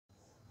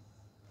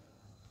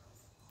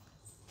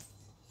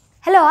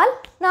Hello all,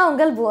 நான்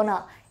உங்கள் Bhuvana.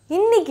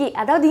 இன்னைக்கு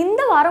அதாவது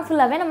இந்த வாரம்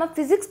ஃபுல்லாவே நம்ம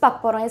physics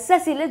பார்க்க போறோம்.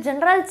 SSC ல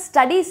ஜெனரல்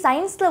ஸ்டடி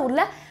சயின்ஸ்ல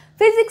உள்ள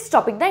physics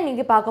டாபிக் தான்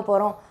இன்னைக்கு பார்க்க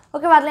போறோம்.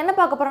 ஓகே, அதுல என்ன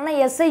பார்க்க போறோம்னா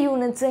SI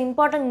யூனிட்ஸ்,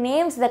 இம்பார்ட்டன்ட்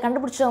நேம்ஸ் இத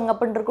கண்டுபிடிச்சவங்க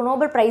அப்படி இருக்கு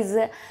நோபல் பிரைஸ்.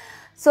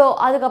 சோ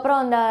அதுக்கு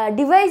அப்புறம் அந்த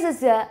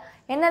டிவைसेस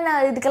என்னென்ன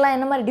இதுக்கெல்லாம்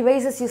என்ன மாதிரி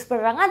டிவைसेस யூஸ்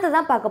பண்றாங்க அத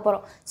தான் பார்க்க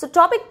போறோம். சோ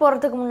டாபிக்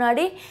போறதுக்கு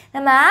முன்னாடி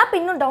நம்ம ஆப்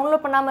இன்னும்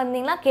டவுன்லோட் பண்ணாம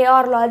இருந்தீங்கன்னா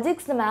KR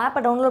Logics நம்ம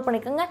ஆப்பை டவுன்லோட்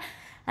பண்ணிக்கோங்க.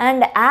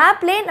 And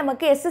ஆப்லே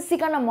நமக்கு SSC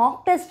கான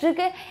மாக் டெஸ்ட்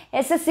இருக்கு,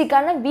 SSC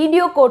கான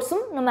வீடியோ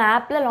கோர்ஸும் நம்ம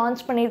ஆப்ல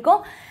லான்ச்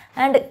பண்ணியிருக்கோம்.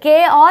 and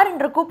KR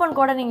என்ற கூப்பன்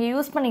கோடை நீங்க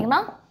யூஸ் பண்ணீங்கன்னா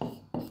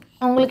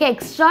உங்களுக்கு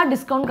எக்ஸ்ட்ரா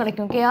டிஸ்கவுண்ட்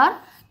கிடைக்கும். KR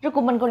என்ற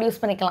கூப்பன் கோட்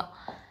யூஸ் பண்ணிக்கலாம்.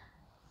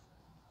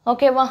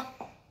 ஓகேவா?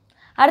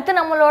 அடுத்து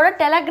நம்மளோட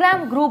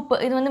டெலகிராம் குரூப்,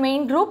 இது வந்து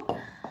மெயின் குரூப்.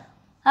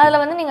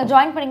 அதில் வந்து நீங்கள்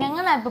ஜாயின்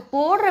பண்ணிக்கோங்க. நான் இப்போ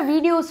போடுற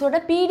வீடியோஸோட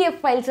PDF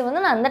ஃபைல்ஸை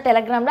வந்து நான் அந்த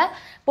டெலகிராமில்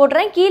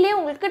போடுறேன். கீழே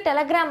உங்களுக்கு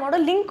டெலகிராமோட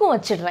லிங்க்கும்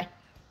வச்சிடுறேன்.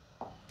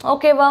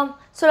 ஓகேவா?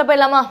 சொல்ல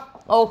போயிடலாமா?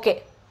 Okay.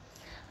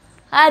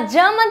 A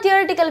German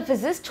theoretical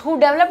physicist who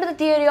developed the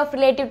theory of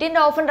relativity and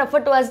often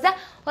referred to as the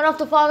one of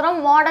the father of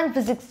modern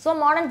physics. So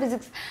modern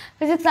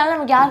physicsனால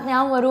நமக்கு யாருக்கு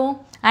ஞாபகம் வரும்?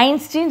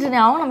 ஐன்ஸ்டீன்ஸ்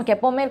ஞாபகம் நமக்கு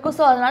எப்போவுமே இருக்கும்.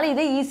 ஸோ அதனால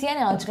இதை ஈஸியாக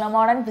ஞாபகம் வச்சுக்கலாம்,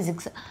 மாடர்ன்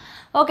ஃபிசிக்ஸ்.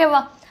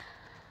 ஓகேவா?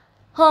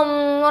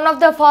 One of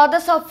the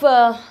fathers of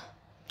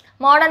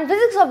modern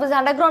physics of his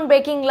underground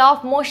breaking law of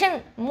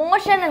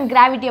motion and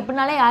gravity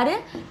அப்படினாலே யாரு?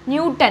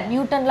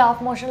 நியூட்டன் law of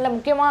motionல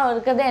முக்கியமாக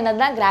இருக்கிறது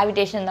என்னதுன்னா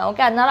கிராவிடேஷன் தான்.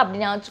 ஓகே, அதனால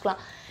அப்படி ஞாபகம்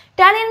வச்சுக்கலாம்.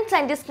 Italian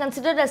scientist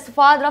considered as the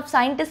father of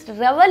scientist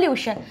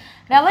revolution.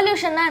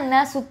 ரெவல்யூஷன்னா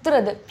என்ன?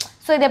 சுற்றுறது.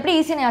 ஸோ இது எப்படி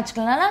ஈஸியாக ஞாபகம்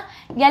வச்சுக்கலாம்னா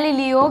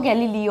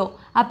கெலிலியோ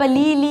அப்போ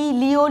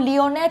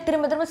லியோன்னு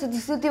திரும்ப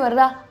சுற்றி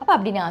வருதா? அப்போ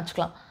அப்படி ஞாபகம்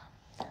வச்சுக்கலாம்.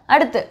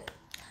 அடுத்து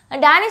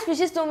Danish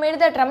physicist who made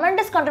the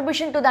tremendous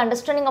contribution to the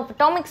understanding of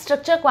atomic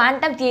structure,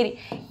 quantum theory.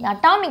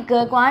 Atomic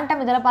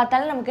quantum இதெல்லாம்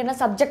பார்த்தாலே நமக்கு என்ன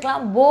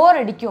சப்ஜெக்ட்லாம் போர்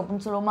அடிக்கும்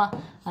அப்படின்னு சொல்லுவோமா?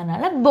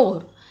 அதனால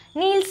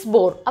நீல்ஸ்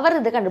போர் அவர்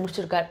இதை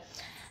கண்டுபிடிச்சிருக்கார்.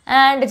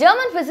 And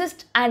German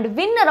physicist and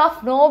winner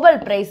of Nobel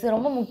prize,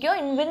 ரொம்ப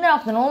முக்கியம், winner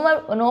of the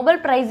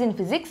Nobel prize in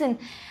physics in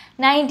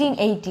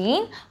 1918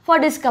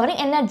 for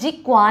discovering energy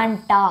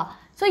குவாண்டா.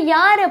 So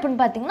யார் அப்படின்னு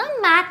பார்த்தீங்கன்னா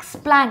மேக்ஸ்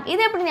பிளாங்க்.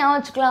 இது எப்படி ஞாபகம்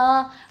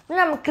வச்சுக்கலாம்?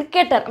 நம்ம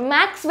கிரிக்கெட்டர்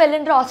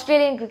மேக்ஸ்வெல்ன்ற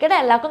ஆஸ்திரேலியன்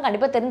கிரிக்கெட்டர் எல்லாருக்கும்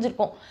கண்டிப்பாக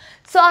தெரிஞ்சிருக்கும்.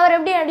 ஸோ அவர்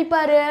எப்படி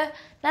அடிப்பார்?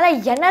 நல்லா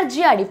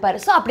எனர்ஜியாக அடிப்பார்.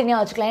 ஸோ அப்படி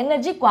ஞாபகம் வச்சுக்கலாம்,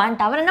 எனர்ஜி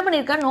குவாண்டா. அவர் என்ன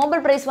பண்ணியிருக்காரு?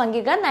 Nobel prize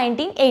வாங்கியிருக்கார்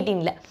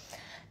 1918.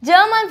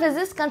 German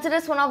physics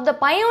considers one of the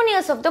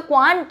pioneers of the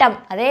quantum.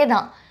 அதே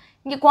தான்,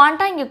 இங்கே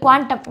குவாண்டா இங்கே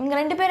குவாண்டம், இங்கே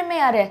ரெண்டு பேருமே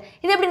யார்?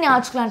 இது எப்படி ஞாபகம்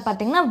வச்சுக்கலான்னு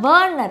பார்த்தீங்கன்னா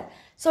வேர்னர்.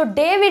 ஸோ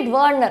டேவிட்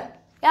வேர்னர்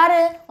யார்?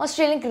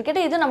 Australian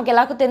cricketer. இது நமக்கு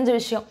எல்லாருக்கும் தெரிஞ்ச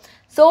விஷயம்.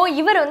 ஸோ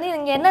இவர் வந்து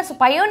இங்கே என்ன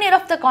pioneer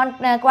of the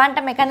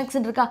quantum mechanics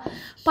இருக்கா?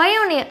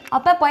 பயோனியர்.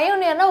 அப்போ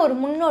பயோனியர்னா ஒரு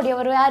முன்னோடி.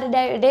 அவர் யார்?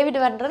 David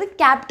வேர்ன்றது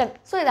captain.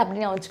 ஸோ இதை அப்படி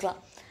நான் வச்சுக்கலாம்.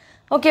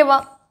 ஓகேவா?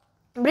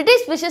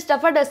 British physicist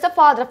referred as the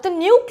father of the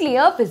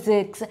nuclear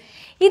physics.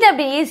 இது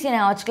அப்படி ஈஸியாக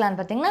நான் வச்சுக்கலான்னு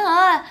பார்த்தீங்கன்னா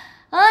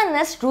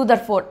எர்னஸ்ட்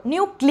ரூதர்ஃபோர்ட்.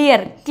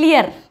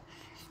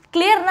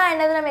 கிளியர்னா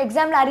என்னது? நம்ம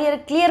எக்ஸாமில் அரியர்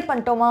கிளியர்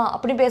பண்ணிட்டோமா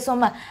அப்படி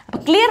பேசுவோமா? அப்போ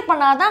கிளியர்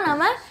பண்ணால் தான்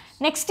நம்ம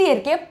நெக்ஸ்ட்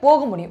இயர்க்கே போக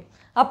முடியும்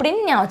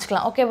அப்படின்னு ஞாபகம்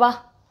வச்சுக்கலாம். ஓகேவா?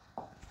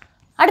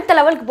 அடுத்த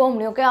லெவலுக்கு போக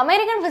முடியும். Okay,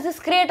 American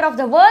physics creator of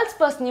the world's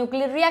first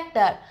nuclear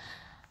reactor,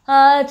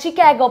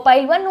 Chicago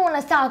பைல்வன் known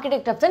as the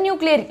architect of the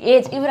nuclear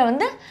age. இவரை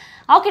வந்து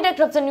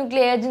ஆர்கிடெக்ட் ஆஃப் த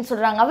நியூக்ளியர் ஏஜ்னு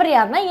சொல்கிறாங்க. அவர்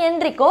யாருன்னா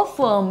என்ரிகோ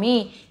ஃபெர்மி.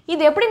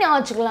 இது எப்படி ஞாபகம்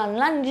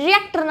வச்சுக்கலாம்னா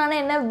ரியாக்டர்னால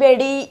என்ன?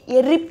 வெடி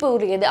எரிப்பு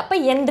உரியது. அப்போ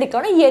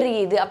என்ரிக்கோனா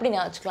எரியுது அப்படி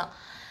ஞாபகம் வச்சுக்கலாம்.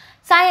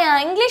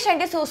 English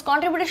scientist whose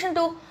contribution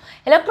to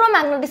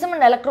electromagnetism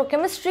and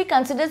electrochemistry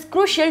considers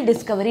crucial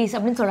discoveries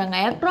அப்படின்னு சொல்கிறாங்க.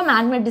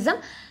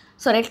 எலக்ட்ரோமேக்னட்டிசம்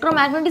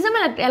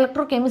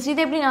எலக்ட்ரோகெமிஸ்ட்ரி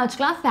இதை எப்படி நான்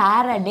வச்சுக்கலாம்?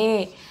 ஃபேரடே.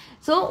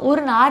 ஸோ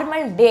ஒரு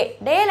நார்மல்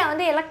டேயில்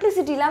வந்து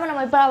எலக்ட்ரிசிட்டி இல்லாமல்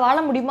நம்ம இப்போ வாழ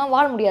முடியுமா?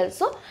 வாழ முடியாது.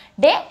 ஸோ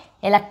டே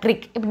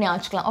எலக்ட்ரிக் இப்படி நான்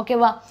வச்சுக்கலாம்.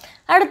 ஓகேவா?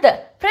 அடுத்து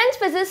French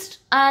physicist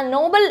and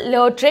Nobel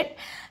laureate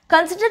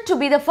considered to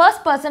be the first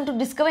person to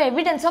discover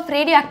evidence of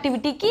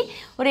radioactivity.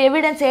 ஒரு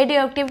எவிடன்ஸ் ரேடியோ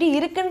ஆக்டிவிட்டி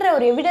இருக்குன்ற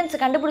ஒரு எவிடன்ஸை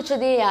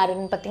கண்டுபிடிச்சதே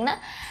யாருன்னு பார்த்தீங்கன்னா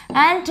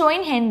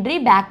ஆண்டோயின் ஹென்ரி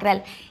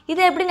பேக்ரெல்.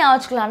 இதை எப்படி நான்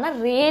வச்சுக்கலாம்னா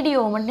ரேடியோ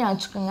மட்டும் நான்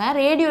வச்சுக்கோங்க.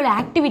 ரேடியோட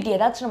ஆக்டிவிட்டி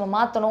ஏதாச்சும் நம்ம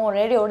மாற்றணும்,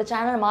 ரேடியோட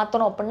சேனல்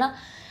மாற்றணும் அப்படின்னா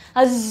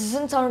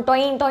அஸ்ன்னு சவுண்ட்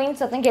டொயின்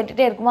சத்தம்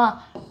கேட்டுகிட்டே இருக்குமா?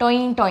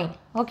 டொயின்.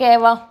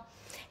 ஓகேவா?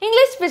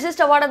 இங்கிலீஷ்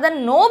ஃபிசிஸ்ட் அவார்ட் த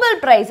Nobel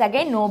prize,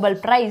 again Nobel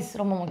prize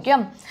ரொம்ப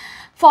முக்கியம்,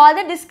 for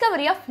the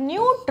Discovery of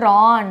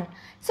neutron.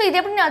 So இது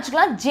எப்படி நான்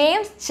வச்சுக்கலாம்?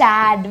 James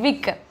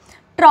Chadwick.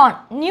 ட்ரான்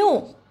நியூ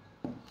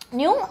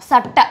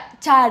சட்டை,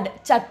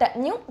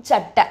 நியூ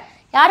சட்டை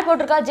யார்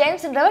போட்டிருக்கா?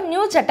 ஜேம்ஸ்ன்றவர்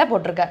நியூ சட்டை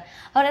போட்டிருக்கார்.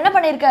 அவர் என்ன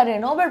பண்ணியிருக்காரு?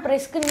 நோபல்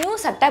பிரைஸ்க்கு நியூ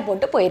சட்டை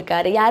போட்டு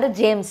போயிருக்காரு. யார்?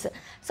 ஜேம்ஸ்.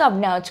 ஸோ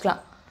அப்படி நான்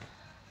வச்சுக்கலாம்.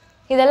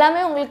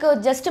 இதெல்லாமே உங்களுக்கு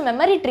ஜஸ்ட்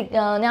மெமரி ட்ரிக்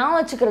ஞாபகம்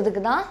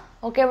வச்சுக்கிறதுக்கு தான்.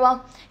 ஓகேவா?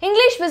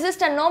 English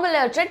physicist and Nobel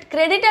laureate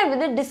credited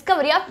with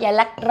Discovery of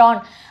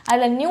electron.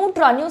 அதில் நியூ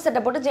சட்டை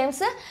போட்டு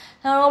ஜேம்ஸ்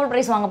நோபல்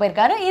பிரைஸ் வாங்க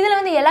போயிருக்காரு. இதில்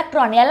வந்து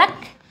எலக்ட்ரான்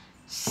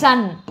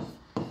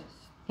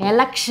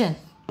எலெக்ஷன்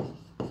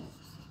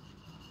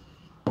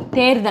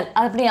தேர்தல்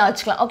அப்படி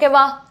வச்சுக்கலாம்.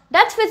 ஓகேவா?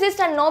 Touch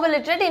physicist and Nobel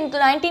laureate in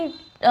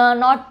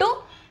 1902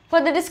 for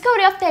the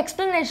discovery of the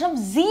explanation of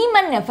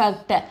Zeeman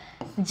effect.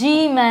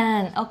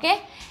 Zeeman. Okay,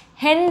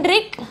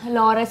 Henrik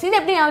Laurus. இது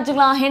எப்படி ஞாபகம்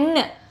வச்சுக்கலாம்?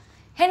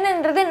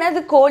 ஹென்னுன்றது என்னது?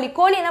 கோழி.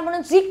 கோழி என்ன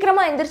பண்ணும்?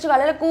 சீக்கிரமாக எந்திரிச்சு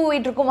காலையில்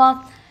கூவிட்டு இருக்குமா?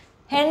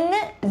 ஹென்னு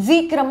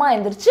சீக்கிரமாக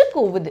எந்திரிச்சு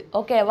கூவுது.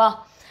 ஓகேவா?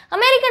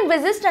 American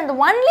physicist and the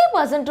only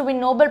person to win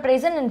Nobel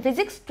Prize in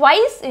physics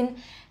twice in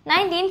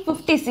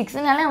 1956.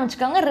 நல்லா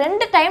வச்சுக்கோங்க,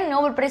 2 டைம்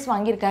நோபல் ப்ரைஸ்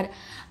வாங்கியிருக்காரு.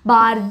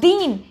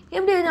 பாரதீன்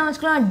எப்படி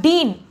வச்சுக்கலாம்?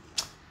 டீன்.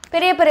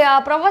 பெரிய பெரிய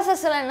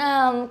ப்ரொஃபஸர்ஸ்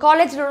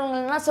காலேஜில்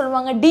உள்ளவங்கலாம்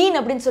சொல்லுவாங்க டீன்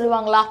அப்படின்னு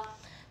சொல்லுவாங்களா?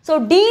 ஸோ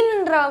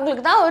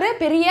டீன்ன்றவங்களுக்கு தான் ஒரு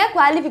பெரிய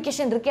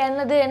குவாலிஃபிகேஷன்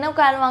இருக்குது. என்ன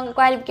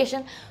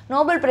குவாலிஃபிகேஷன்?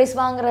 நோபல் ப்ரைஸ்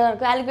வாங்குற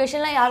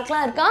குவாலிஃபிகேஷன்லாம்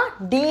யாருக்கெலாம் இருக்கான்?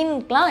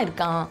 டீனுக்கெலாம்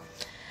இருக்கான்.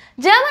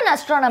 German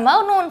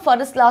astronomer known for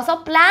his laws of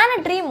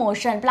planetary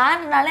motion.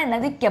 பிளானட்னால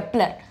என்னது?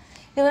 கெப்லர்.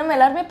 இது நம்ம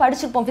எல்லாருமே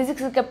படிச்சிருப்போம்.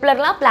 ஃபிசிக்ஸ்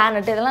கெப்லர்லாம்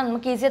பிளானட் இதெல்லாம்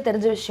நமக்கு ஈஸியாக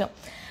தெரிஞ்ச விஷயம்.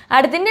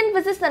 அடுத்து Indian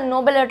physics and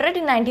Nobel laureate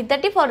in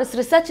 1930 for his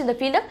research in the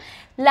field of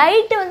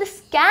light வந்து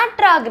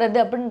ஸ்கேட்டர் ஆகுறது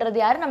அப்படின்றது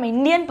யார்? நம்ம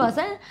Indian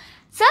person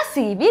sir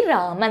CV.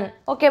 Raman.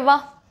 ஓகேவா?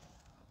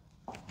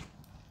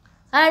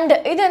 அண்ட்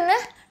இது என்ன?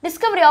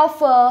 Discovery of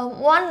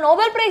one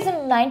Nobel prize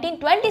in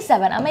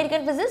 1927.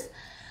 American physics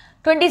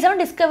 27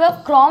 discover of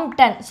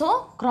Crompton. So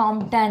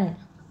Crompton.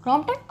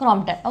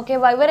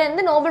 ஓகேவா? இவர்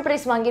வந்து நோபல்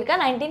ப்ரைஸ் வாங்கியிருக்கா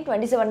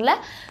 1927.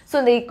 ஸோ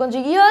இந்த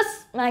கொஞ்சம் இயர்ஸ்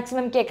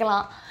மேக்ஸிமம்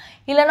கேட்கலாம்,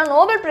 இல்லைனா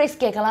நோபல் ப்ரைஸ்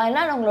கேட்கலாம்,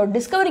 இல்லைனா உங்களோட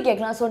டிஸ்கவரி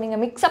கேட்கலாம். ஸோ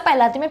நீங்கள் மிக்ஸ்அப்பாக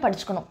எல்லாத்தையுமே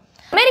படிச்சுக்கணும்.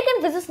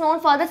 American physics known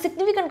for the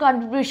significant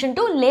contribution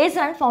to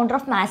laser and founder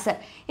of matter.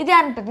 இது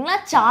யாருன்னு பார்த்தீங்கன்னா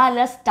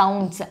சார்லஸ்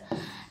டவுன்ஸ்.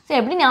 ஸோ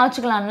எப்படி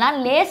ஞாபகிக்கலாம்னா,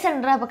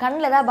 லேசர்ன்ற இப்போ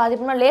கண்ணில் ஏதாவது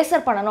பாதிப்புனா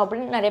லேசர் பண்ணணும்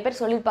அப்படின்னு நிறைய பேர்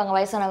சொல்லியிருப்பாங்க,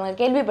 வயசானவங்க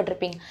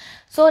கேள்விப்பட்டிருப்பீங்க.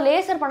 ஸோ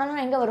லேசர்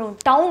பண்ணணும்னு எங்கே வரும்?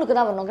 டவுனுக்கு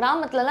தான் வரணும்.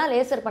 கிராமத்துலலாம்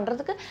லேசர்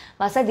பண்ணுறதுக்கு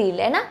வசதி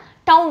இல்லை, ஏன்னா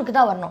டவுனுக்கு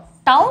தான் வரணும்.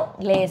 Down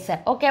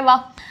laser. ஓகேவா?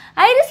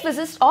 Iris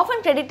physicist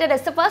often credited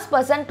as the first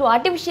person to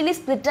artificially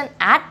split an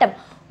atom.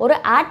 ஒரு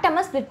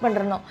ஆட்டமை ஸ்ப்ளிட்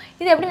பண்ணுறணும்.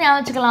 இது எப்படி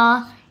ஞாபகிக்கலாம்?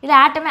 இது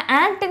ஆட்டமை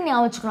ஆண்ட்டுன்னு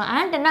ஞாபகிக்கணும்.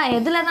 ஆண்ட்டுன்னா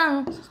எதில் தான்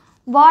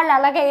வால்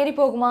அழகாக ஏறி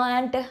போகுமா?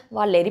 ஆண்ட்டு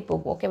வால் ஏறி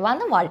போகும். ஓகேவா?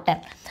 அந்த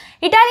Walton.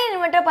 Italian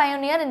inventor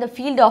pioneer in the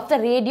field of the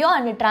radio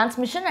and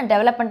transmission and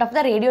development of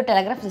the radio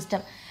telegraph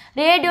system.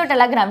 Radio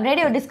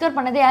discover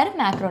பண்ணது யார்?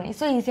 மேக்ரோனி.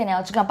 ஸோ ஈஸியாக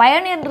ஞாபகம் வச்சுக்கலாம்.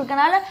 பயோனியர்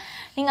இருக்கனால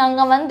நீங்கள்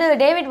அங்கே வந்து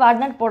டேவிட்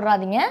வார்னர்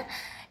போடுறாதீங்க.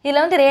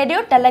 இதில் வந்து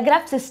ரேடியோ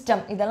டெலகிராஃப்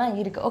சிஸ்டம் இதெல்லாம்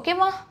இருக்குது.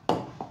 ஓகேவா?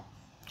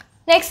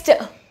 Next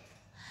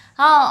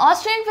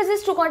Australian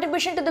physicist to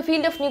contribution to the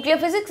field of nuclear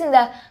physics in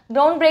the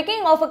groundbreaking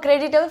of a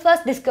creditable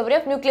first discovery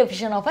of nuclear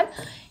fission of an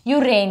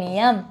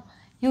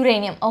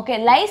uranium. Okay,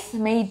 Lise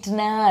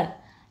Meitner.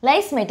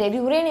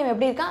 Uranium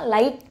எப்படி இருக்கான்?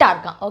 லைட்டாக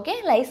இருக்கான். Okay,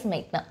 Lise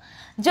Meitner.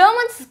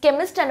 German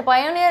chemist and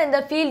pioneer in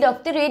the field of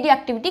the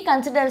radioactivity,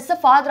 considered as the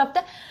father of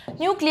the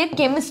nuclear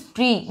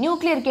chemistry.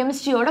 Nuclear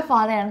chemistry ஓட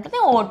father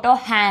என்னது? Otto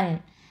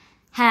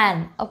Hahn.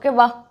 Okay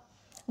வா?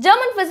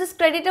 German physicist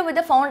credited with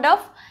the founder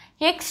of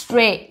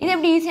x ray. இது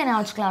எப்படி ஈஸியாக நான்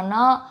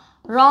வச்சுக்கலாம்னா,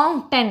 wrong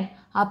 10.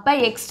 அப்போ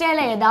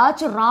எக்ஸ்ரேல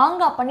ஏதாச்சும்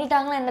ராங்காக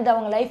பண்ணிட்டாங்கன்னா என்னது?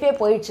 அவங்க லைஃபே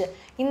போயிடுச்சு.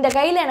 இந்த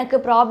கையில் எனக்கு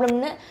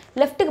ப்ராப்ளம்னு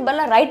லெஃப்ட்டுக்கு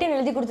பதிலாக ரைட்டுன்னு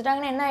எழுதி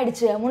கொடுத்துட்டாங்கன்னா என்ன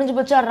ஆயிடுச்சு? முடிஞ்சு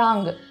போச்சா?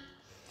 Wrong.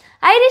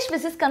 Irish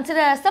physics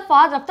consider as the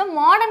father of the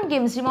modern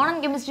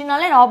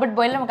கெமிஸ்ட்ரினாலே Robert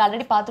boil நமக்கு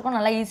ஆல்ரெடி பார்த்துக்கோ,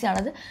 நல்லா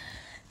ஈஸியானது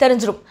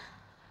தெரிஞ்சிடும்.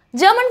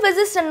 German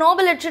physics and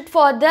Nobel laureate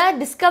for the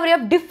Discovery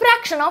of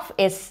diffraction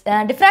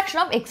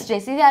of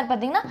X-rays. இது யார்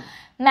பார்த்தீங்கன்னா?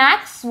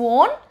 Maths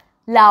வோன்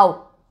love.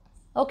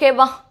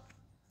 ஓகேவா?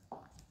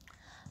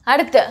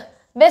 அடுத்து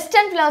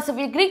western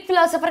philosophy. Greek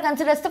philosopher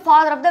considered as the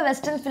father of the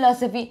Western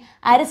philosophy.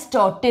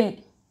 Aristotle.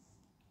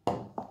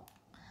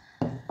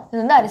 இது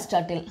வந்து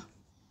அரிஸ்டாட்டில்.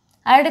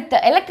 அடுத்து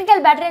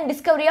electrical battery and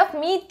Discovery of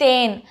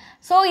methane.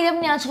 So இதை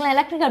எப்படி ஞாபகம்?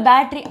 Electrical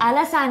battery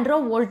Alessandro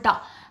வோல்டா.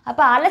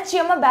 அப்போ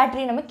அலட்சியமாக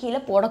பேட்டரி நம்ம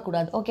கீழே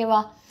போடக்கூடாது. ஓகேவா?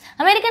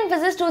 American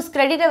physicist was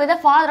credited with the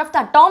father of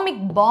the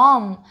atomic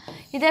bomb.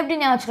 இதை எப்படி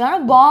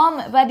ஞாபகம்? பாம்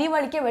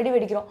வெடிவழிக்க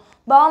வெடிக்கிறோம்.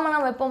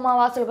 பாமெல்லாம் வைப்போமா?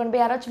 வாசல் கொண்டு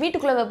போய் யாராச்சும்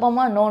வீட்டுக்குள்ளே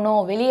வைப்போமா? நோ,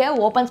 வெளியே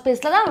ஓப்பன்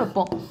ஸ்பேஸில் தான்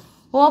வைப்போம்.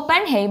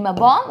 Open ஹெய்மர்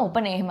bomb,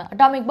 open ஹெய்மர்.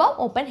 Atomic bomb,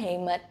 open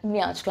ஹெய்மர். இப்படி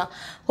வச்சுக்கலாம்.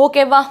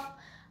 ஓகேவா?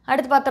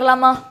 அடுத்து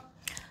பார்த்துடலாமா?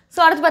 ஸோ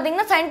அடுத்து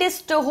பார்த்தீங்கன்னா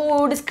scientist who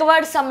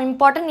discovered some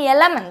important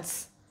elements.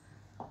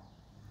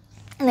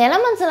 இந்த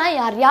எலமெண்ட்ஸ் எல்லாம்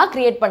யார்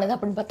கிரியேட் பண்ணுது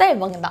அப்படின்னு பார்த்தா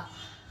இவங்க தான்.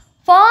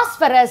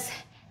 Phosphorus,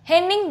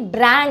 Henning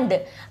brand.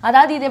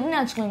 அதாவது இது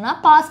எப்படின்னு வச்சுக்கலாம்னா,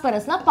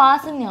 பாஸ்பரஸ்னால்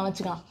பாஸ்ன்னு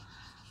வச்சுக்கலாம்.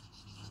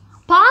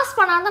 பாஸ்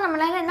பண்ணால் தான்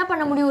நம்மளால என்ன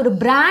பண்ண முடியும்? ஒரு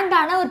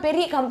பிராண்டான ஒரு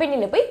பெரிய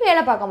கம்பெனியில் போய்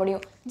வேலை பார்க்க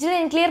முடியும்.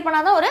 இன்ஜினியரிங் கிளியர்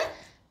பண்ணால் தான் ஒரு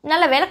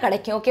நல்ல வேலை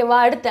கிடைக்கும். ஓகேவா?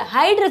 அடுத்து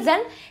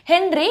ஹைட்ரஜன்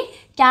ஹென்ரி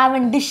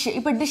கேவன்டிஷ்.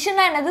 இப்போ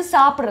டிஷ்ஷுன்னா என்னது?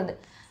 சாப்பிட்றது.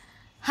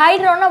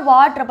 ஹைட்ரோனா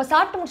வாட்டர். அப்போ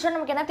சாப்பிட்டு முடிச்சோன்னா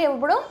நமக்கு என்ன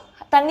தேவைப்படும்?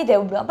 தண்ணி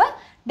தேவைப்படும். அப்போ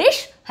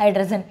டிஷ்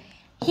ஹைட்ரஜன்.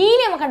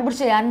 ஹீலியம்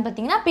கண்டுபிடிச்சது யாருன்னு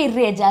பார்த்தீங்கன்னா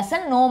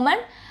பிர்ரேஜாசன்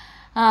நோமன்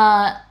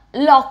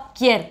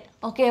லாக்கியர்.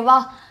 ஓகேவா?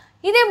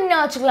 இது எப்படின்னா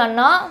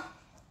வச்சுக்கலாம்னா,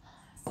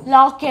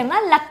 லாக்கியர்னா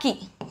லக்கி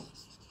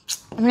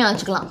அப்படின்னு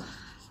வச்சுக்கலாம்.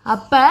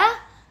 அப்போ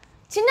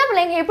சின்ன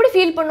பிள்ளைங்க எப்படி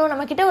ஃபீல் பண்ணுவோம்?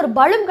 நம்மக்கிட்ட ஒரு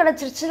பலூன்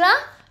கிடச்சிருச்சுன்னா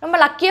ரொம்ப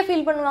லக்கியாக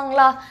ஃபீல்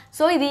பண்ணுவாங்களா?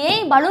 ஸோ இது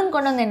ஏன் பலூன்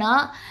கொண்டு வந்தேன்னா,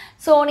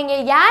 ஸோ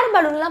நீங்கள் ஏர்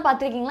பலூன்லாம்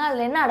பார்த்துருக்கீங்களா?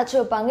 அதில் என்ன அடைச்சி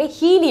வைப்பாங்க?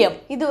 ஹீலியம்.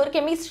 இது ஒரு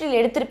கெமிஸ்ட்ரியில்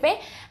எடுத்திருப்பேன்.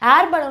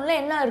 ஏர் பலூனில்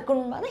என்ன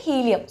இருக்குன்னு பார்த்தா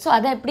ஹீலியம். ஸோ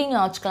அதை எப்படிங்க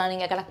வச்சுக்கலாம்,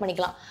 நீங்கள் கனெக்ட்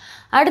பண்ணிக்கலாம்.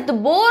 அடுத்து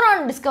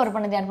போரான் டிஸ்கவர்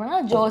பண்ணது யார்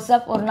பண்ணால்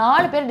ஜோசப். ஒரு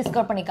 4 பேர்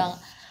டிஸ்கவர் பண்ணிக்காங்க.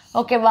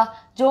 ஓகேவா?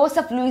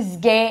 Joseph Lewis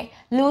K,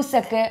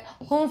 லூசக்கு,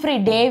 ஹும்ஃப்ரி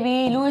Davy,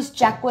 Lewis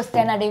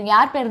சாக்வஸ்டன், அப்படி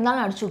யார் பேர்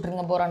இருந்தாலும் அடிச்சு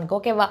விட்ருங்க போரானுக்கு.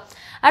 ஓகேவா?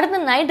 அடுத்து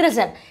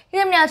நைட்ரஜன்.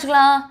 இது எப்படி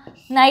ஆச்சுக்கலாம்?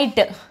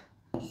 நைட்டு.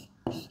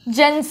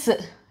 Gents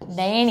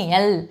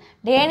Daniel.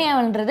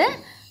 டேனியல்ன்றது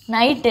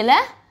நைட்டில்,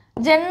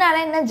 ஜென்னால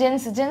என்ன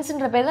ஜென்ஸ்,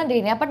 ஜென்ஸுன்ற பேர் தான்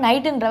டேனியல். அப்போ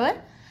நைட்டுன்றவர்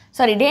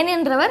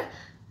டேனியன்றவர்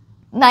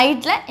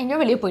நைட்டில் எங்கேயோ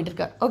வெளியே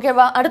போயிட்டுருக்கார்.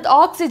 ஓகேவா? அடுத்து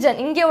ஆக்சிஜன்.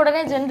 இங்கே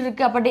உடனே ஜென்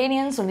இருக்குது, அப்போ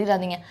டேனியல்னு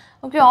சொல்லிடாதீங்க.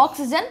 ஓகே,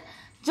 ஆக்சிஜன்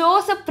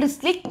ஜோசப்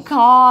பிரிஸ்லி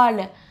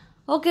கால்.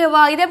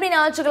 ஓகேவா? இதை எப்படி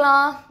நான்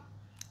வச்சுக்கலாம்?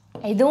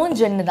 இதுவும்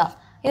ஜென்னு தான்,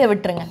 இதை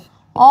விட்டுருங்க.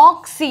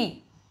 ஆக்சி.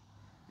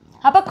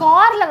 அப்போ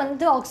காரில்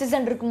வந்து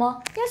ஆக்சிஜன் இருக்குமா?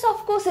 எஸ்,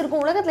 ஆஃப்கோர்ஸ்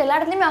இருக்கும். உலகத்தில் எல்லா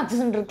இடத்துலையுமே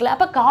ஆக்சிஜன் இருக்குல்ல,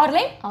 அப்போ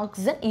கார்லேயும்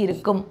ஆக்சிஜன்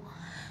இருக்கும்.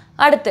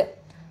 அடுத்து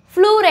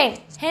ஃப்ளூரைன்.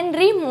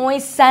 Henry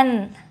Moissan.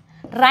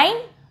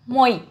 ரைன்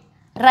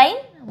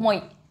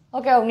மொய்.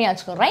 ஓகே, அப்படி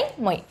வச்சுக்கோ. ரைன்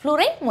மொய்,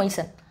 ஃப்ளூரைன்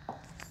மொய்சன்.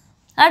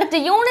 அடுத்து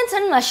units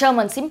and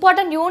measurements.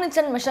 Important units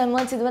and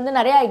measurements. இது வந்து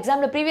நிறையா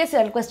எக்ஸாமில் ப்ரீவியஸ்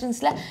இயர்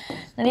கொஸ்டின்ஸில்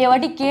நிறைய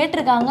வாட்டி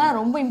கேட்டிருக்காங்க,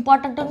 ரொம்ப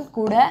இம்பார்ட்டண்ட்டும்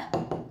கூட.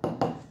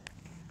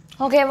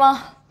 ஓகேவா?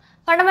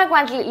 Fundamental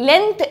quantity.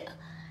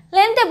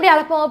 லென்த் எப்படி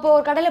அளப்போம்? இப்போ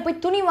ஒரு கடையில்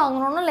போய் துணி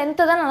வாங்கணும்னா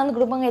லென்த்தை தான் நடந்து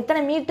கொடுப்பாங்க.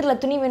 எத்தனை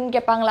மீட்டரில் துணி வேணும்னு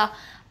கேட்பாங்களா?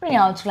 அப்படி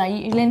ஞாபகம் வச்சுக்கலாம்.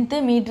 Length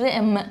metre,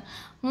 M.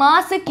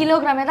 மாசு,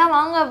 கிலோகிராம். ஏதாவது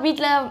வாங்க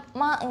வீட்டில்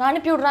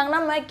அனுப்பி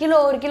விட்றாங்கன்னா கிலோ,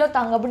 1 கிலோ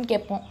தாங்க அப்படின்னு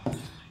கேட்போம்.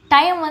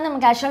 டைம் வந்து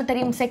நமக்கு ஆக்சுவலாக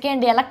தெரியும்,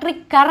 செகண்ட்.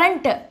 Electric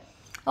current.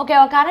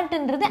 ஓகேவா?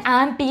 கரண்ட்டுன்றது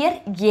ஆம்பியர்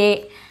ஏ.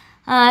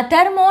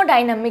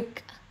 தெர்மோடைனமிக்.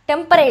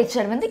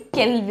 டெம்பரேச்சர் வந்து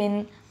கெல்வின்.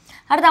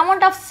 அடுத்து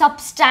அமௌண்ட் ஆஃப்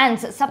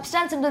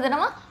சப்ஸ்டான்ஸ்ன்றது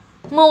என்னவா?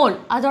 மோல்.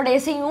 அதோட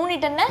எஸ்ஐ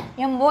யூனிட் என்ன?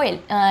 எம்ஓஎல்.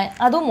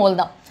 அதுவும் மோல்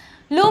தான்.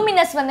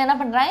 லூமினஸ் வந்து என்ன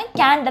பண்ணுறாங்க?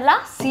 கேண்டலா,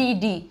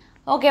 சிடி.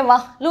 ஓகேவா?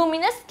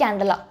 லூமினஸ்,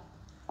 கேண்டலா.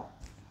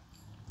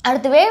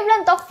 அடுத்து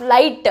வேவ்லென்த் ஆஃப்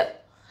லைட்டு.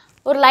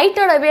 ஒரு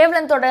லைட்டோட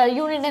வேவ்லென்த்தோட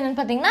யூனிட் என்னென்னு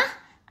பார்த்தீங்கன்னா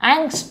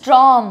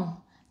ஆங்ஸ்ட்ராம்.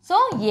 ஸோ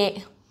ஏ.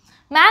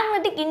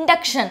 Magnetic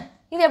induction.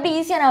 இது எப்படி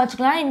ஈஸியாக நான்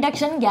வச்சுக்கலாம்?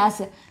 Induction,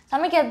 case.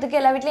 சமைக்கிறதுக்கு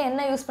எல்லா வீட்லையும்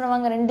என்ன யூஸ்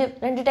பண்ணுவாங்க?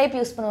 ரெண்டு டைப்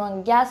யூஸ் பண்ணுவாங்க.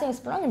 கேஸும்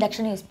யூஸ் பண்ணுவாங்க,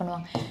 இண்டக்ஷனும் யூஸ்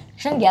பண்ணுவாங்க.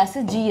 Induction, case,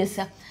 GS.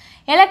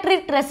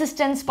 Electric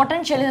resistance,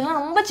 potential. இதெல்லாம்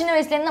ரொம்ப சின்ன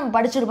வயசுலேருந்து நம்ம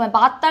படிச்சிருப்போம்.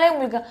 பார்த்தாலே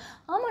உங்களுக்கு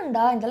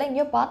ஆமாண்டா இதெல்லாம்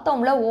எங்கேயோ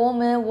பார்த்தோம்ல.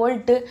 Ohm,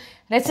 volt,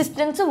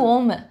 resistance,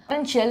 ohm,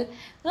 potential.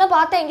 இதெல்லாம்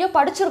பார்த்தா எங்கேயோ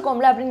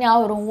படிச்சிருக்கோம்ல அப்படின்னு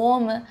ஞாபகம் வரும்.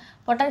 Ohm,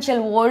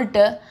 potential,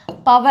 volt.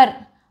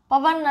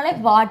 பவர்னாலே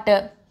வாட்டு.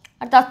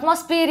 அடுத்து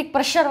அட்மாஸ்பியரிக்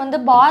ப்ரெஷர் வந்து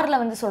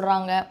பாரில் வந்து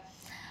சொல்கிறாங்க,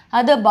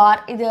 அது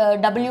பார். இது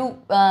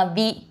WB.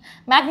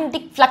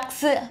 Magnetic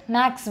flux,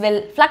 Maxwell.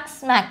 Flux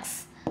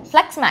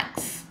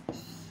maths.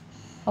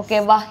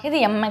 ஓகேவா? இது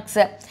MX.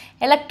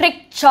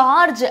 எலக்ட்ரிக்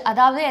சார்ஜ்,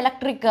 அதாவது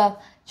எலக்ட்ரிக்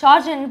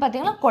சார்ஜ் என்னன்னு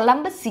பார்த்தீங்கன்னா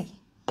கொலம்பு, சி.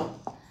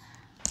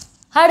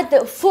 அடுத்து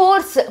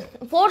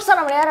ஃபோர்ஸை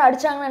நம்ம யாரும்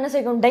அடித்தாங்கன்னா என்ன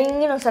செய்யணும்?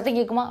 டைன்னு ஒரு சத்தம்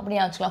கேட்குமா?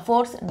 அப்படின்னு வச்சுக்கலாம்.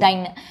 Force,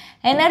 time.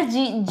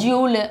 Energy,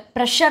 Zulu.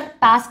 Pressure,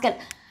 pascal.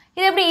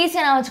 இது எப்படி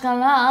ஈஸியாக நான்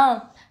வச்சுக்கலாம்னா,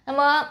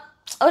 நம்ம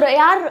ஒரு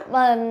யார்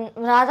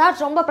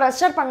அதாவது ரொம்ப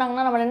ப்ரெஷர்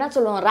பண்ணாங்கன்னா நம்ம என்ன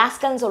சொல்லுவோம்?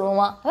 ராஸ்கல்னு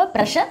சொல்லுவோமா?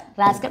 Pressure,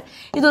 rascal.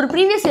 இது ஒரு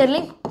ப்ரீவியஸ்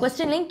இயர்லேயும்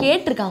கொஸ்டின்லேயும்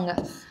கேட்டிருக்காங்க.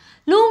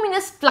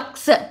 Luminous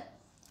flux.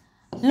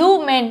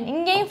 லூமென்.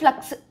 இங்கேயும்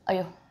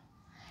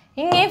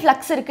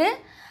ஃப்ளக்ஸ் இருக்குது.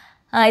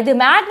 இது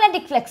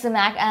மேக்னெட்டிக் ஃப்ளக்ஸு.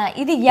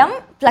 இது எம்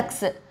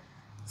ஃப்ளக்ஸு.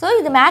 ஸோ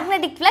இது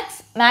magnetic flux,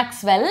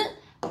 Maxwell.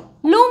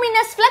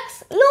 Luminous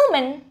flux,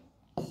 lumen.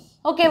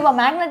 ஓகேவா?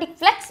 Magnetic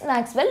flux,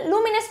 Maxwell.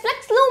 Luminous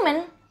flux,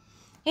 lumen.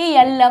 இது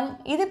LM.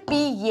 இது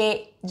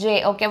PAJ.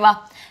 ஓகேவா?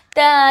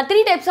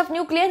 3 types ஆஃப்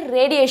நியூக்ளியர்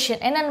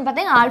ரேடியேஷன் என்னென்னு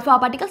பார்த்தீங்கன்னா alpha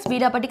particles,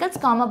 beta particles,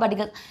 gamma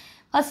particles.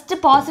 First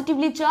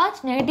positively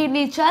charge,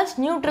 negatively charge,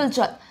 neutral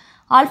charge.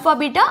 Alpha,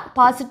 beta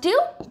positive,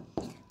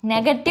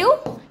 negative.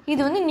 இது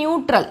வந்து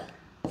neutral.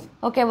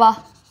 ஓகேவா?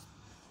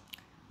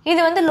 இது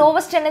வந்து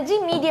lowest energy,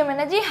 medium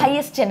energy,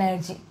 highest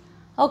energy.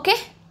 Okay.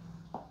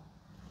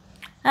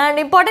 And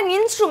important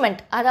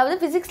instrument, அதாவது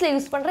ஃபிசிக்ஸில்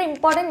use பண்ணுற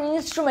இம்பார்ட்டன்ட்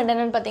இன்ஸ்ட்ருமெண்ட்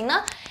என்னென்னு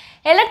பார்த்தீங்கன்னா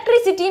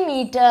electricity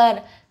metre.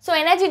 So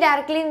energy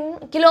directly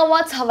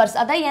kilowatts hours,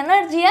 அதாவது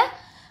எனர்ஜியை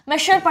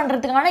மெஷர்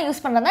பண்ணுறதுக்கான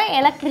யூஸ் பண்ணுறது தான்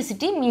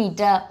எலக்ட்ரிசிட்டி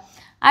மீட்டர்.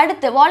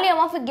 அடுத்து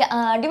volume of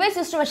device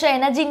use to measure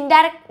energy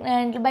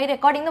indirect by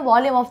recording the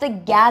volume of the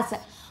case.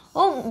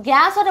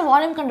 கேஸோட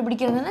வால்யூம்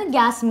கண்டுபிடிக்கிறதுனா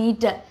கேஸ்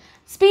மீட்டர்.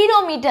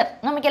 ஸ்பீடோமீட்டர்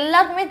நமக்கு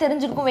எல்லாருக்குமே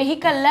தெரிஞ்சிருக்கும்.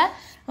 வெஹிக்கலில்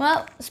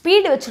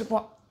ஸ்பீடு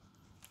வச்சுருப்போம்.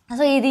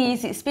 ஸோ இது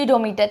ஈஸி.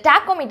 ஸ்பீடோமீட்டர்.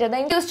 டேக்கோமீட்டர்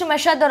தான் use to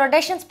measure the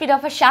rotation speed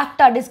of a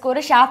shaft R disk.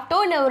 ஒரு ஷாஃப்ட்டோ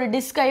இல்லை ஒரு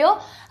டிஸ்கையோ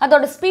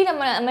அதோட ஸ்பீடை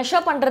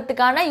மெஷர்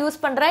பண்ணுறதுக்கான யூஸ்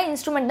பண்ணுற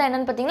இன்ஸ்ட்ருமெண்ட் தான்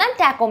என்னென்னு பார்த்தீங்கன்னா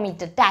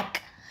டேக்கோமீட்டர்.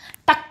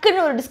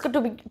 டக்குன்னு ஒரு டிஸ்கை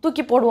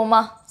தூக்கி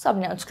போடுவோமா? ஸோ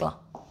அப்படின்னு வச்சுக்கலாம்.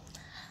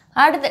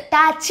 அடுத்து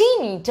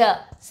டாச்சிமீட்டர்.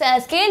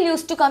 Scale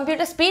use to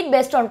computer speed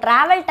based on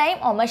travel time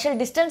R measure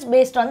distance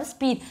based on the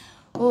speed.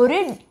 ஒரு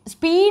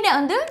ஸ்பீடை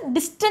வந்து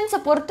டிஸ்டன்ஸை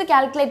பொறுத்து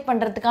கால்குலேட்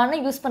பண்ணுறதுக்கான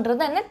யூஸ்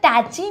பண்ணுறது என்ன?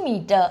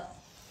 டாச்சிமீட்டர்.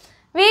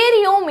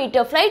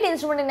 வேரியோமீட்டர். Flight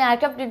instrument in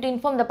aircraft to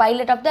inform the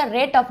pilot of the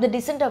rate of the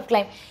dissent of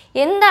claim.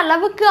 எந்த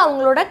அளவுக்கு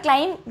அவங்களோட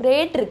கிளைம்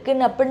ரேட்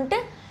இருக்குன்னு அப்படின்ட்டு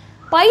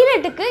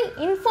பைலட்டுக்கு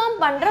இன்ஃபார்ம்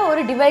பண்ணுற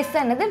ஒரு டிவைஸ்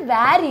தான் என்னது?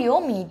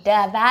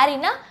 வேரியோமீட்டர்.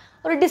 வேரினா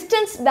ஒரு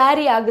டிஸ்டன்ஸ்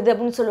வேரி ஆகுது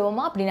அப்படின்னு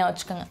சொல்லுவோமா? அப்படின்னா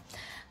வச்சுக்கோங்க.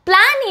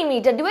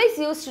 Planimeter device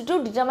used to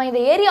determine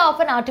the area of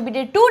an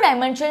arbitrary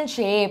two-dimensional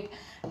shape.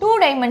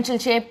 Two-dimensional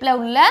shapeல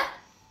உள்ள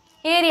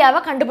ஏரியாவை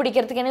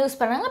கண்டுபிடிக்கிறதுக்கு என்ன யூஸ்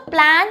பண்ணாங்க?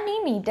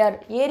 பிளானிமீட்டர்.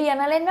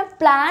 ஏரியானால என்ன?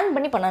 பிளான்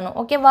பண்ணி பண்ணணும்.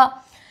 ஓகேவா?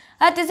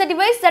 That is a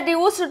device that is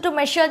used to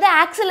measure the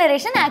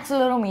acceleration,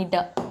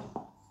 accelerometer.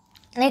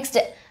 Next,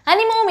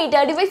 anemometer,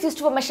 device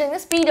used for measuring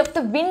the speed of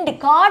the wind.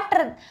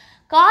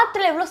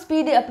 காற்றுல எவ்வளோ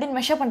ஸ்பீடு அப்படின்னு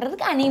மெஷர்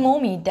பண்ணுறதுக்கு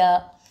anemometer.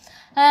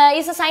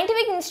 Is a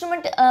scientific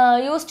instrument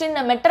used in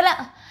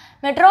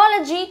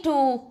meteorology to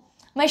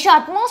measure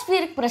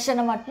atmospheric pressure.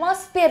 நம்ம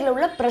அட்மாஸ்பியரில்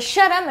உள்ள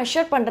ப்ரெஷரை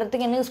measure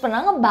பண்ணுறதுக்கு என்ன use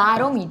பண்ணாங்க?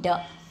 barometer.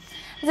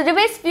 It's a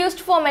device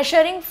used for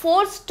measuring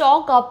force,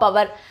 torque or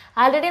power.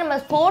 Already நம்ம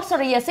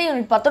ஃபோர்ஸோட SI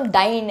யூனிட் பார்த்தோம்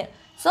dyne.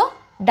 So,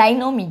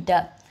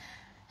 dynometer.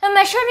 A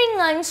measuring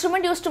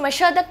instrument used to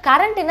measure the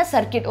current in a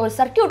circuit. ஒரு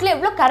சர்க்யூட்டில்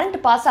எவ்வளோ கரண்ட்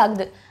பாஸ்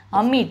ஆகுது?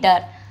 ammeter.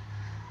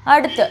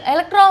 அடுத்து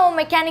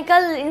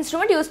electromechanical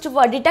instrument used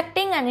for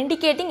detecting and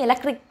indicating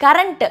electric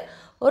current.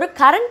 ஒரு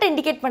current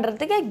indicate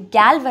பண்ணுறதுக்கு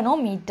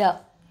galvanometer.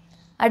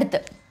 அடுத்து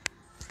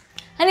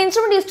an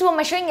instrument used for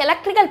measuring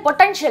electrical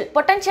potential.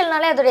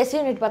 பொட்டன்ஷியல்னாலே அதோட SI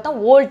unit பார்த்தா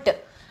வோல்ட்.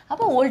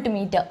 அப்போ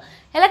voltmeter.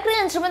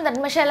 Electrical instrument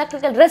that measure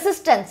electrical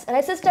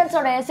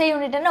ரெசிஸ்டன்ஸோட SI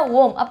unit என்ன?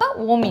 ஓம். அப்போ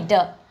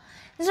ஓமீட்டர்.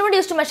 Instrument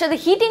use to measure the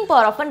heating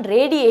power of and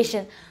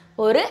radiation.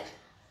 ஒரு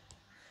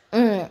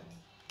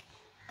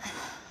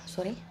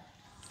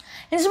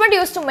instrument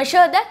use to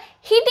measure the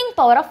heating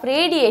power of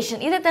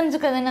radiation. இதை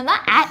தெரிஞ்சுக்கிறது என்னன்னா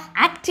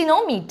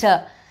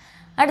actinometer.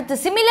 அடுத்து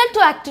similar to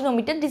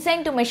actinometer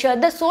design to measure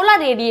the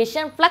solar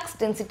radiation flux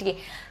density.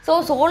 So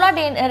solar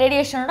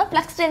ரேடியேஷனோட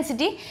flux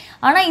density.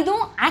 ஆனால்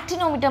இதுவும்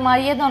actinometer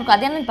மாதிரியே தான் இருக்கும்.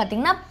 அது என்னன்னு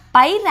பார்த்தீங்கன்னா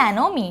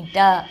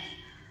பைரானோமீட்டர்.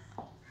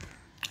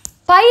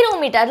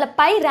 பைரோமீட்டர். அதில்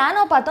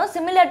பைரானோ பார்த்தோம்,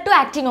 சிமிலர் டு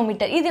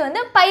ஆக்டினோமீட்டர். இது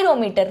வந்து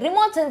pyrometer.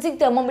 Remote sensing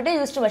thermometer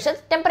use to measure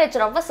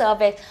temperature of a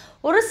surface.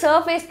 ஒரு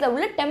சர்ஃபேஸில்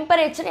உள்ள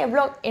டெம்பரேச்சர்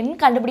எவ்வளோ என்ன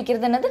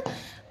கண்டுபிடிக்கிறது என்னது?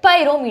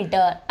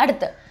 பைரோமீட்டர்.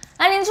 அடுத்து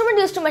an instrument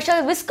used to measure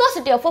the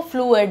viscosity of a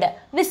fluid.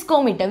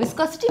 Viscometer.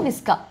 Viscosity,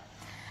 visca.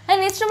 An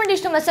instrument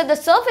used to measure the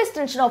surface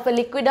tension of a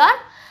liquid or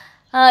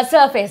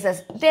surfaces.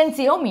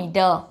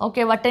 Tensiometer.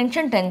 Okay, what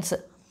tension? Tense.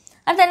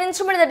 And an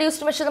instrument that used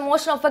to measure the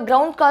motion of a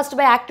ground caused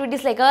by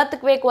activities like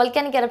earthquake,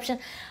 volcanic eruption.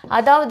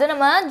 அதாவது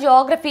நம்ம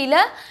ஜியோகிரஃபியில்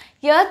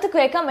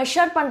எர்த்குவேக்கை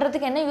measure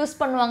பண்ணுறதுக்கு என்ன use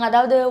பண்ணுவாங்க?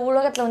 அதாவது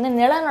உலகத்தில் வந்து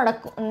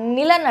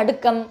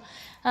நிலநடுக்கம்,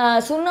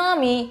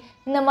 tsunami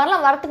இந்த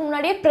மாதிரிலாம் வரத்துக்கு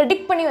முன்னாடியே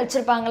ப்ரெடிக்ட் பண்ணி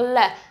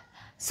வச்சுருப்பாங்கல்ல.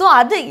 ஸோ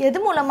அது எது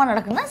மூலமாக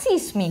நடக்குதுன்னா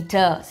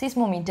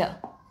சீஸ்மோமீட்டர்.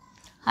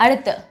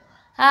 அடுத்து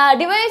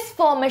device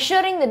for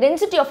measuring the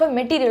density of a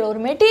material. ஒரு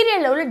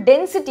மெட்டீரியலில் உள்ள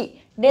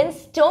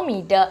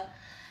டென்சிட்டோமீட்டர்.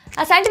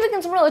 Scientific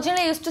instrument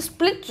originally use to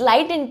split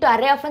light into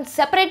array of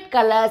separate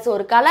colours.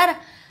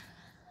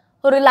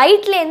 ஒரு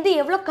லைட்லேருந்து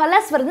எவ்வளோ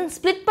கலர்ஸ் வருதுன்னு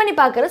ஸ்ப்ளிட் பண்ணி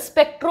பார்க்குறது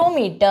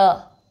ஸ்பெக்ட்ரோமீட்டர்.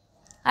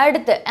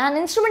 அடுத்து an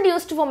instrument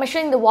used for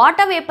measuring the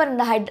water vapor in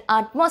the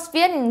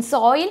atmosphere in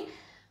soil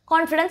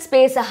confidence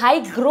space. A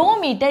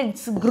hygrometer.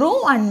 It's grow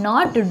and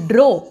not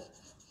draw.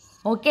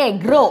 Okay,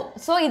 grow.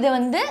 So இது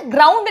வந்து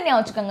ground னு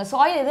வச்சுக்கோங்க.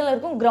 soil எதில்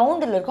இருக்கும்?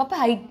 groundல இருக்கும். அப்போ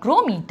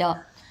hygrometer.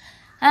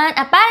 And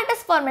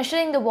apparatus for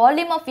measuring the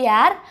volume of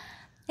air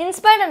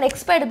inspired and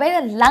expired by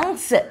the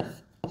lungs.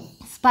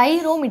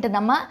 spirometer.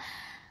 நம்ம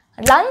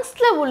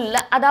லங்ஸில் உள்ள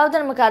அதாவது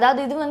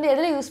இது வந்து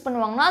எதில் யூஸ்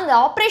பண்ணுவாங்கன்னா அந்த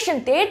ஆப்ரேஷன்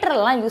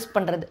தியேட்டர்லாம் யூஸ்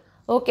பண்ணுறது.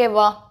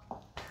 ஓகேவா?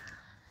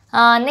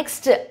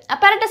 Next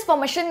apparatus for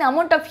measuring the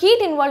amount of heat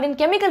involved in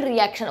chemical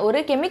reaction. ஒரு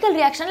கெமிக்கல்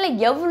ரியாக்ஷனில்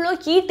எவ்வளோ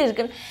ஹீட்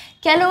இருக்குன்னு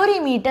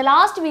கெலோரிமீட்டர்.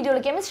 லாஸ்ட்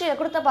வீடியோவில் கெமிஸ்ட்ரியில்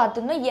கொடுத்த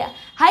பார்த்துருந்தோம்.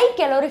 ஹை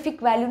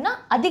கெலோரிஃபிக் வேல்யூனா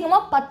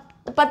அதிகமாக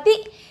பற்றி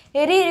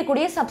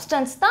எரியக்கூடிய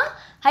சப்ஸ்டன்ஸ் தான்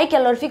ஹை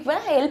கெலோரிஃபிக்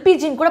வேல்யூ.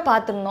 எல்பிஜின்னு கூட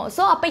பார்த்துருந்தோம்.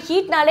 ஸோ அப்போ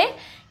ஹீட்னாலே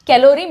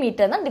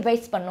கெலோரிமீட்டர் தான்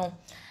டிவைஸ் பண்ணும்.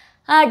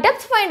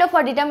 Depth finder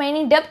for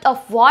determining depth of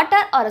water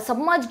or a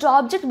submerged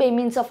object by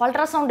means of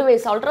ultrasound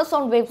waves.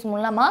 Ultrasound waves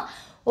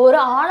மூலமாக ஒரு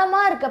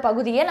ஆழமாக இருக்க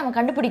பகுதியை நம்ம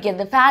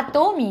கண்டுபிடிக்கிறது.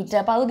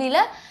 ஃபேத்தோமீட்டர். பகுதியில்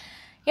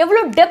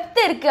எவ்வளோ டெப்த்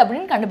இருக்குது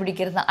அப்படின்னு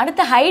கண்டுபிடிக்கிறது தான்.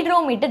 அடுத்து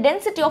ஹைட்ரோமீட்டர்.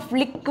 Density of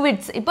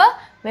liquids. இப்போ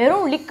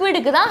வெறும்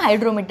லிக்விடுக்கு தான்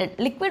ஹைட்ரோமீட்டர்.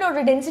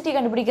 லிக்விடோட டென்சிட்டி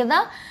கண்டுபிடிக்கிறது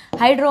தான்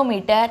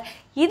ஹைட்ரோமீட்டர்.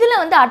 இதில்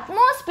வந்து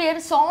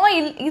அட்மாஸ்பியர்,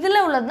 சாயில்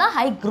இதில் உள்ளது தான்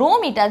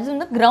ஹைக்ரோமீட்டர். அது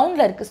வந்து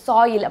கிரவுண்டில் இருக்குது,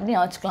 சாயில்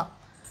அப்படின்னு வச்சுக்கலாம்.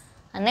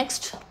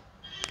 Next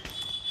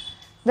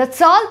that's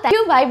all. Thank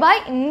you. Bye bye.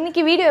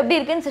 இன்னைக்கு வீடியோ எப்படி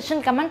இருக்குன்னு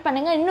செக்ஷன் கமெண்ட்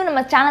பண்ணுங்கள். இன்னும்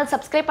நம்ம சேனல்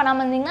சப்ஸ்கிரைப்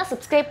பண்ணாமல் இருந்தீங்கன்னா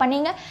சப்ஸ்கிரைப்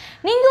பண்ணிங்க.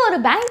 நீங்கள் ஒரு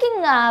பேங்கிங்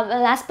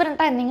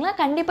ஆஸ்பிரண்ட்டாக இருந்தீங்கன்னா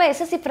கண்டிப்பாக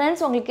எஸ்எஸ்சி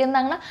ஃப்ரெண்ட்ஸ் உங்களுக்கு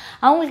இருந்தாங்கன்னா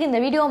அவங்களுக்கு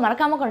இந்த வீடியோவை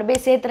மறக்காமல் கொண்டு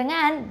போய் சேர்த்துருங்க.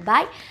 அண்ட்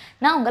பாய்.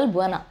 நான் உங்கள்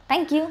புவனா.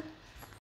 தேங்க்யூ.